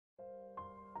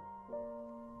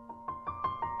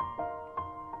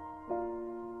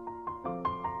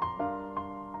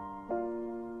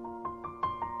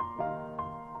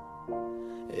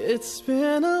It's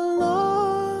been a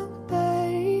long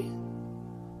day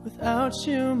without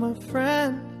you, my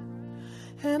friend,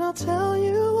 and I'll tell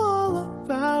you all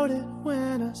about it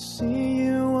when I see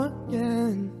you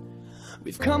again.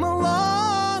 We've come a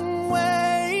long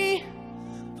way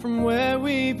from where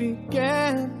we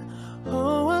began.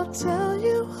 Oh, I'll tell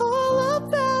you all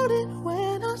about it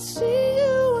when I see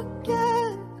you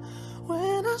again.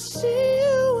 When I see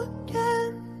you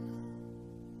again.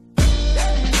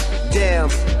 Damn,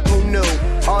 who knew?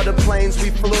 All the planes we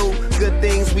flew, good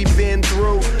things we've been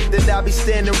through, that I'll be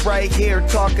standing right here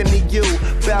talking to you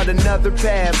about another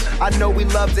path. I know we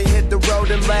love to hit the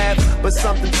road and laugh, but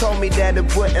something told me that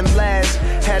it wouldn't last.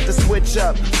 Had to switch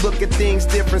up, look at things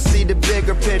different, see the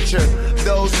bigger picture.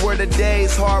 Those were the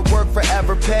days, hard work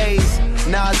forever pays.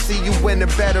 Now I see you in a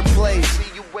better place.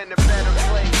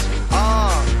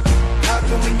 How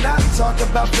can we not talk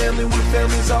about family when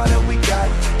family's all that we got?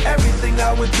 Everything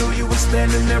I went through, you were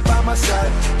standing there by my side,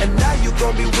 and now you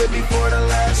gon' be with me for the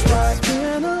last ride. It's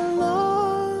been a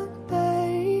long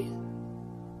day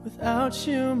without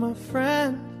you, my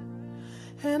friend,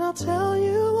 and I'll tell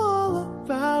you all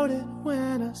about it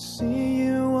when I see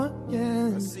you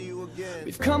again.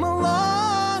 We've come a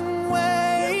long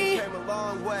way,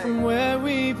 from where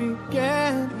we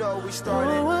began. You know we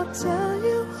started. Oh, I'll tell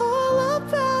you all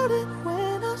about it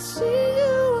when I see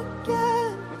you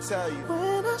again. I'll tell you.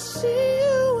 When I see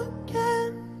you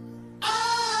again.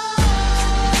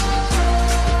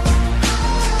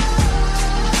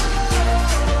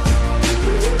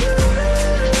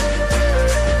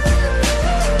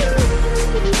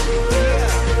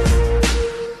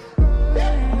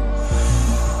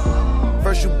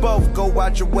 First you both go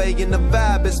out your way and the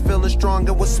vibe is feeling strong,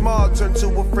 and what's small turn to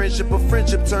a friendship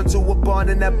turn to a bond,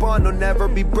 and that bond will never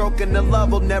be broken, the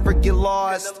love will never get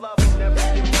lost.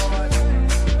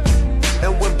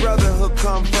 And when brotherhood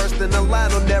come first, then the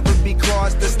line will never be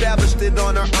crossed. Established it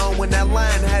on our own when that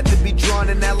line had to be drawn,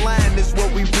 and that line is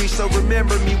what we reach, so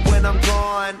remember me when I'm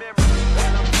gone.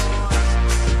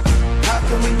 How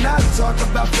can we not talk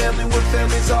about family when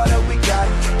family's all that we got?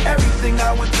 Everything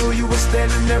I went through, you were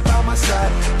standing there by my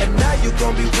side, and now you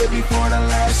gon' be with me for the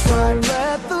last ride.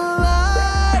 Let the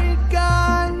light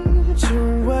guide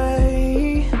your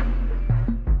way.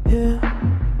 Yeah.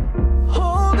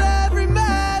 Hold every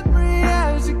memory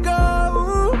as you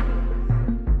go,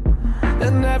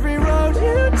 and every road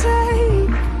you take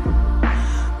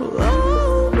will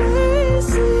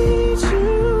always lead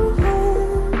you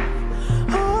home.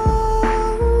 Oh,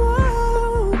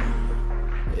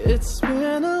 it's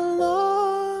been a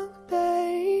long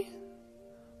day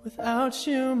without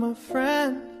you, my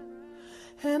friend,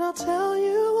 and I'll tell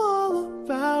you all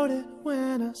about it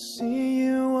when I see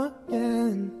you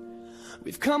again.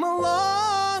 We've come a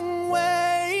long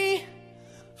way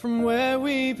from where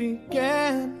we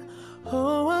began.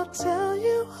 Oh, I'll tell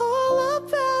you all